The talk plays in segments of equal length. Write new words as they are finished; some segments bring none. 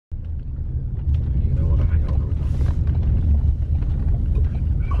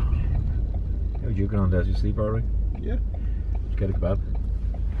cooking on there? Did you sleep already? Yeah. Did you get a kebab?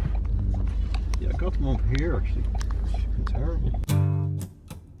 Yeah, I got them up here actually. It's terrible.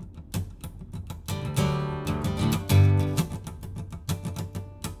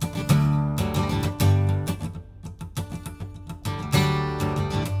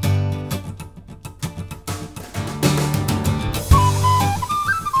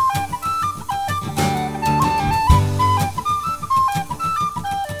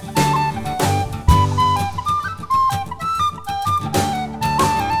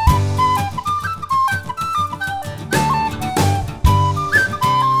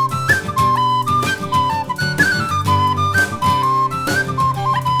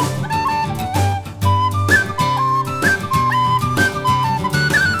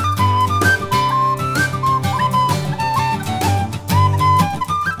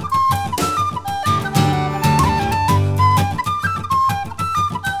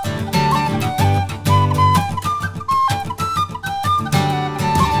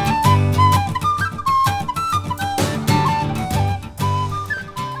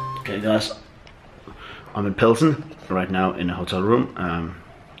 Guys, I'm in Pilsen right now in a hotel room.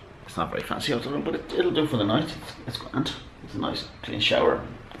 It's not a very fancy hotel room, but it'll do for the night. It's grand. It's a nice clean shower.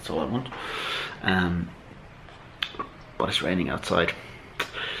 That's all I want. But it's raining outside.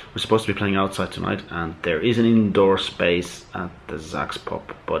 We're supposed to be playing outside tonight, and there is an indoor space at the Zach's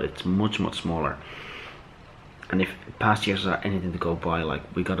pub, but it's much smaller. And if past years are anything to go by, like,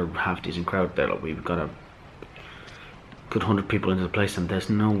 we gotta have decent crowd there. Like, we've gotta put 100 people into the place, and there's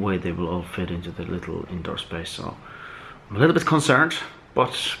no way they will all fit into the little indoor space. So I'm a little bit concerned,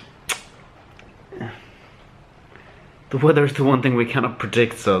 but the weather is the one thing we cannot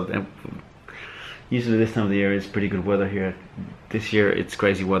predict. So usually this time of the year is pretty good weather here. This year it's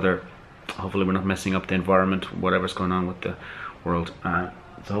crazy weather. Hopefully we're not messing up the environment, whatever's going on with the world.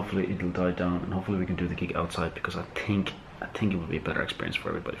 So hopefully it'll die down, and hopefully we can do the gig outside, because I think it will be a better experience for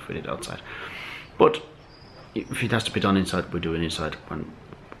everybody if we did it outside. But if it has to be done inside, we'll do it inside. When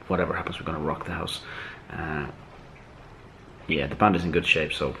whatever happens, we're gonna rock the house. Yeah, the band is in good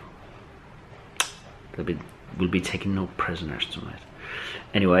shape, so we'll be taking no prisoners tonight.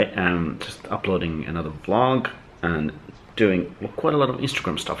 Anyway, just uploading another vlog and doing quite a lot of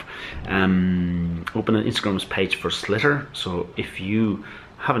Instagram stuff. Open an Instagram page for Sliotar, so if you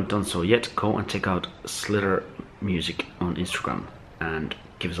haven't done so yet, go and check out Sliotar Music on Instagram and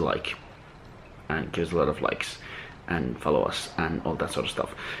give us a like. And give us a lot of likes and follow us and all that sort of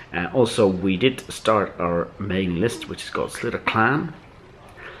stuff. Also, we did start our mailing list, which is called Sliotar Clan.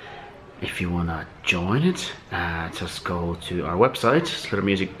 If you want to join it, just go to our website,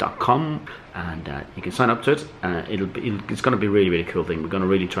 sliotarmusic.com, and you can sign up to it. It's going to be a really cool thing. We're going to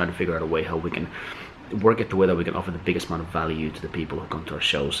really try to figure out a way how we can work at the way that we can offer the biggest amount of value to the people who come to our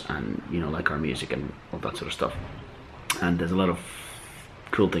shows and, you know, like our music and all that sort of stuff. And there's a lot of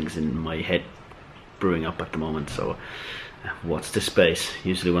cool things in my head brewing up at the moment, so watch this space.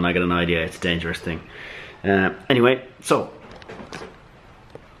 Usually when I get an idea, it's a dangerous thing. Anyway, so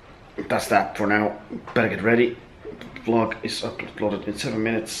that's that for now. Better get ready. Vlog is uploaded in 7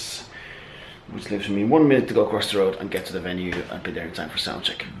 minutes, which leaves me 1 minute to go across the road and get to the venue and be there in time for sound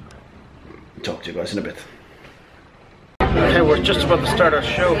check. Talk to you guys in a bit. Okay, we're just about to start our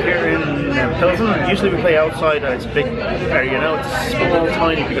show here in Pilsen. Usually we play outside. It's a big area now. It's small,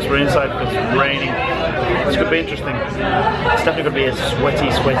 tiny, because we're inside because it's raining. It's going to be interesting. It's definitely going to be a sweaty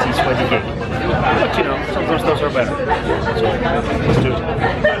gig. But you know, sometimes those are better. So let's do it.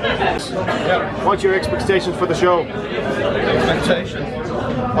 Yeah. What's your expectations for the show? Expectation?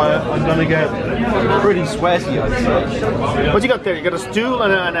 I'm gonna get pretty sweaty, I'd say. What you got there? You got a stool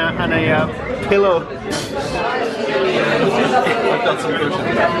and a pillow. I've got some cushion.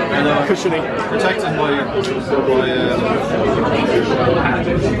 And, cushioning. Protecting my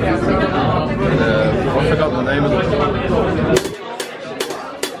I've forgotten the name of it.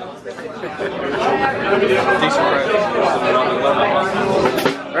 Decent crowd.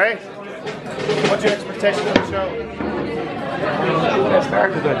 Right? What's your expectation for the show? It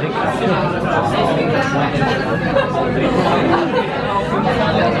started, I think.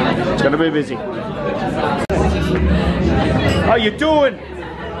 It's gonna be busy. How you doing?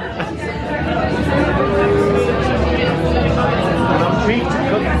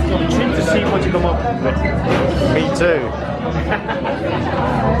 I'm intrigued to see what you come up with. Me too.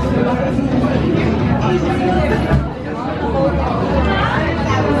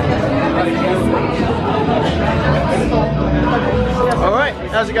 All right,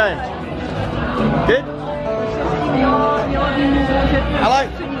 how's it going? Good? Hello?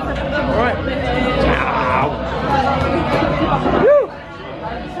 All right. Ciao. Woo.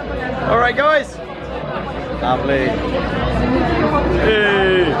 All right, guys. Lovely.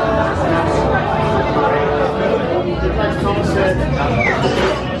 Hey.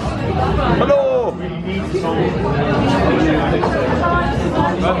 Hello.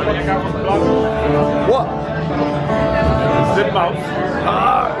 What? Good mouth.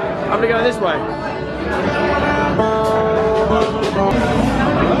 Ah, I'm gonna go this way.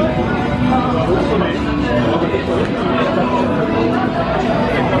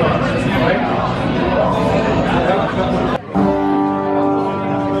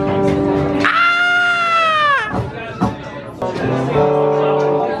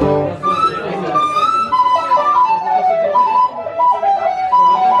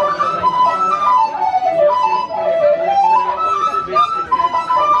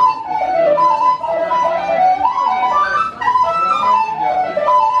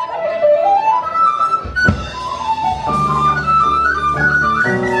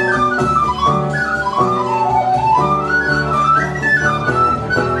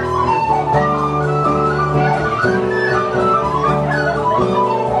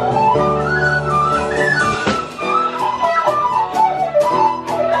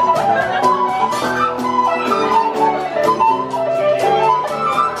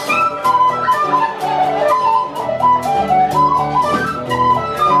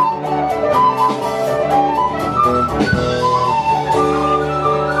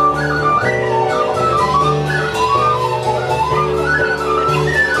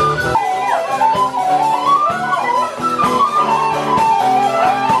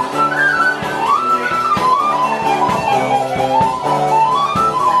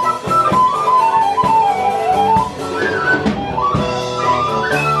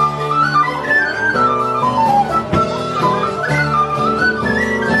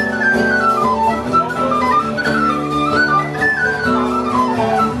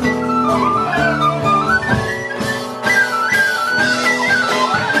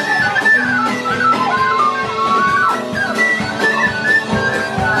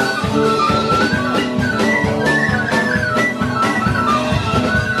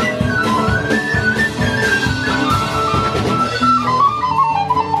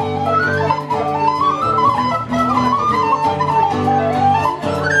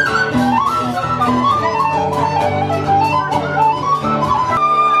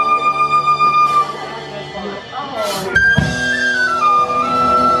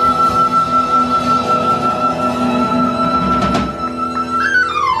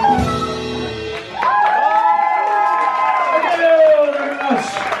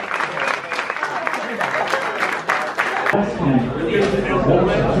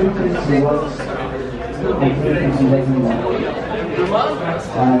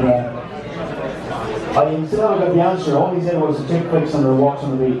 And I still haven't got the answer. All he said was to take pics on their walks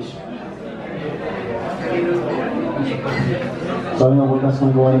on the beach. So I don't know where that's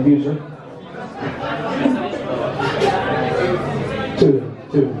going to go in the future.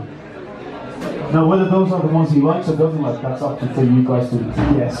 Two. Now whether those are the ones he likes or doesn't like, that's up to you guys to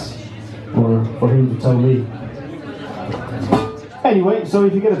guess. Or for him to tell me. Anyway, so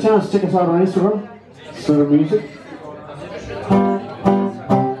if you get a chance, check us out on Instagram. Sort of music.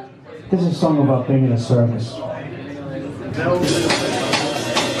 This is a song about being in a circus.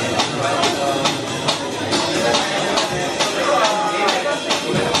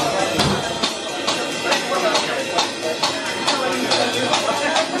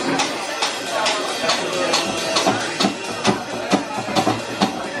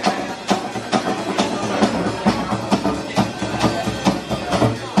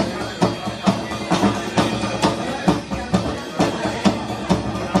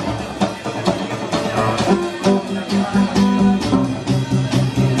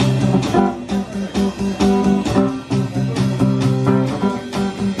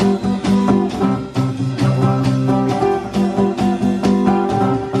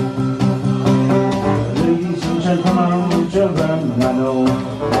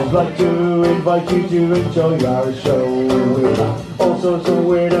 I'd like to invite you to enjoy our show. We've got all sorts of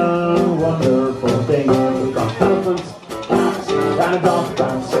weird and wonderful things. We've got elephants, cats, and a dog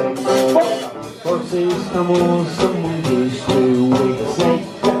dancing. Horses, camels, and monkeys too. With a snake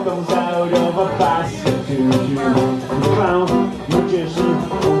that comes out of a basket too. A clown, magician,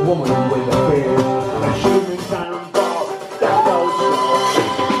 a woman with a beard, a shooting cannonball that goes slow.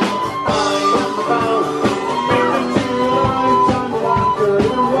 I am about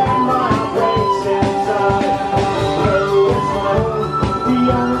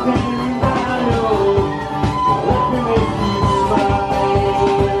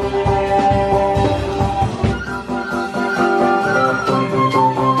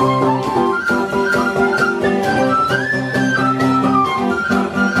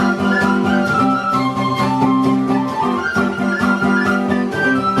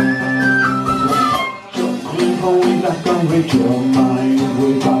change your mind.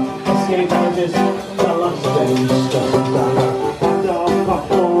 We've got escape artists, the lost days, stuff and dagger. Hot dog,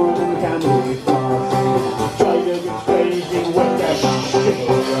 popcorn, and candy floss. Try to get crazy with that shit.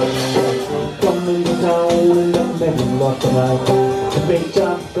 Coming to town in the middle of the night. The big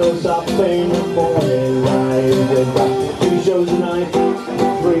top goes up in the morning light. We've got 2 shows a night, 3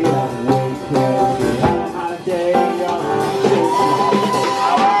 a week. We had a day of shit.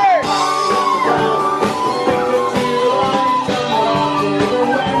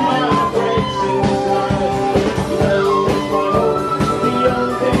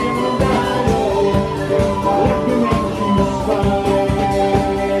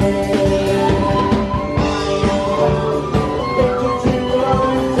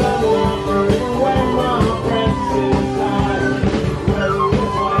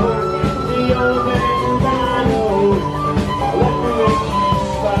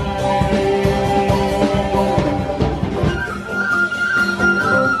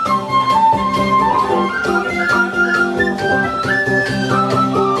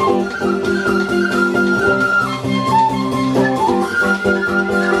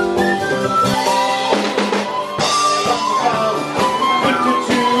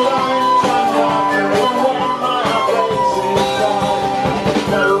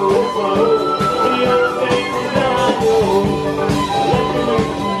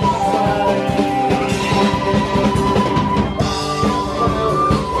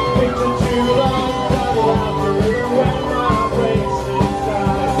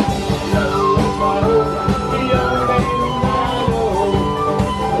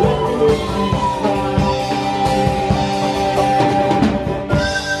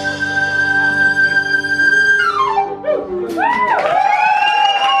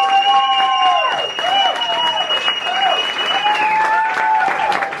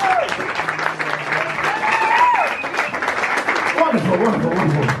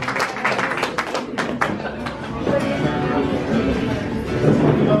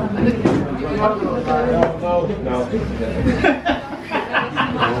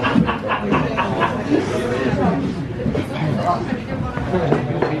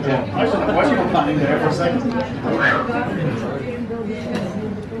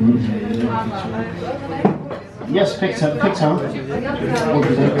 Yes, Pigtown.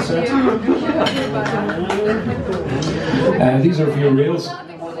 These are for your reels. I'm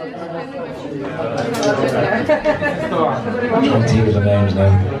trying to think of the names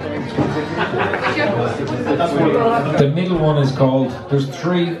now. The middle one is called, there's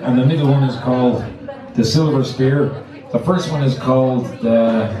 3, and the middle one is called the Silver Spear. The first one is called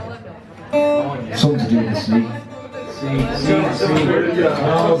the, something to do with the sea.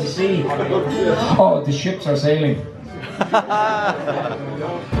 Oh, the sea. Oh, the ships are sailing.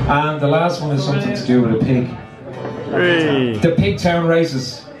 And the last one is something to do with a pig. Hey. The Pigtown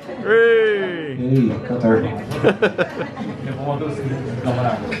races. Hey. Hey, got there. I want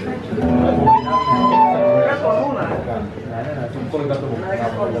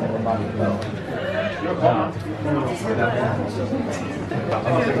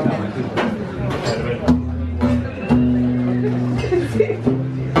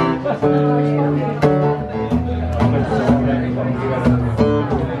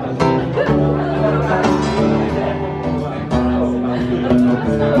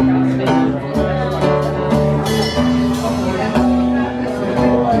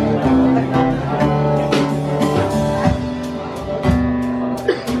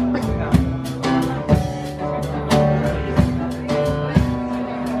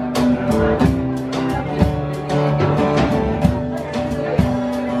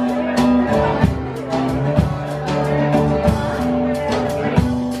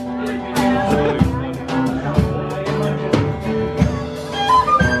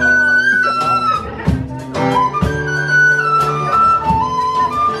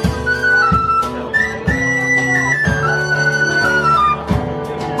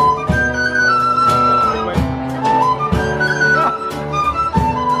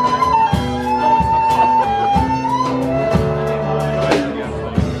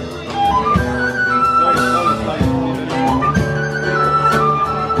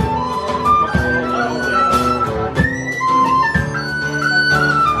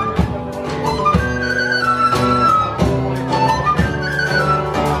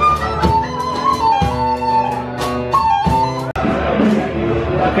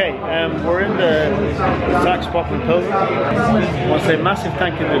to say a massive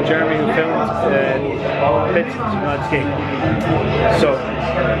thank you to Jeremy who filmed bits of tonight's gig. So,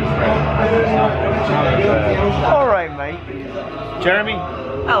 alright mate. Jeremy,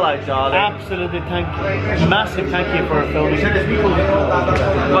 Hello, darling. Absolutely massive thank you for filming.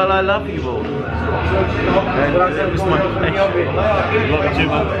 Well, I love you all. And it was my pleasure. Love you too,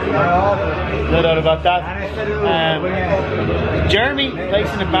 man. No doubt about that. Jeremy plays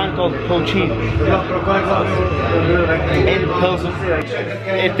in a band called Pochin in Pilsen.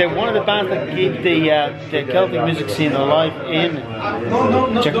 They're one of the bands that keep the Celtic music scene alive in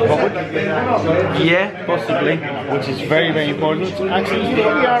Czech Republic. Yeah, possibly. Which is very, very important. Actually, you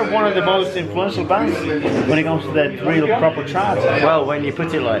probably are one of the most influential bands when it comes to that real proper trad. Well, when you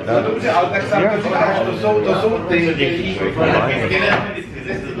put it like that.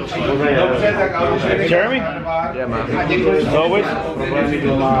 Jeremy? Yeah, man. As always.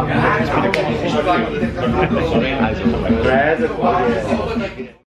 It's been a pleasure.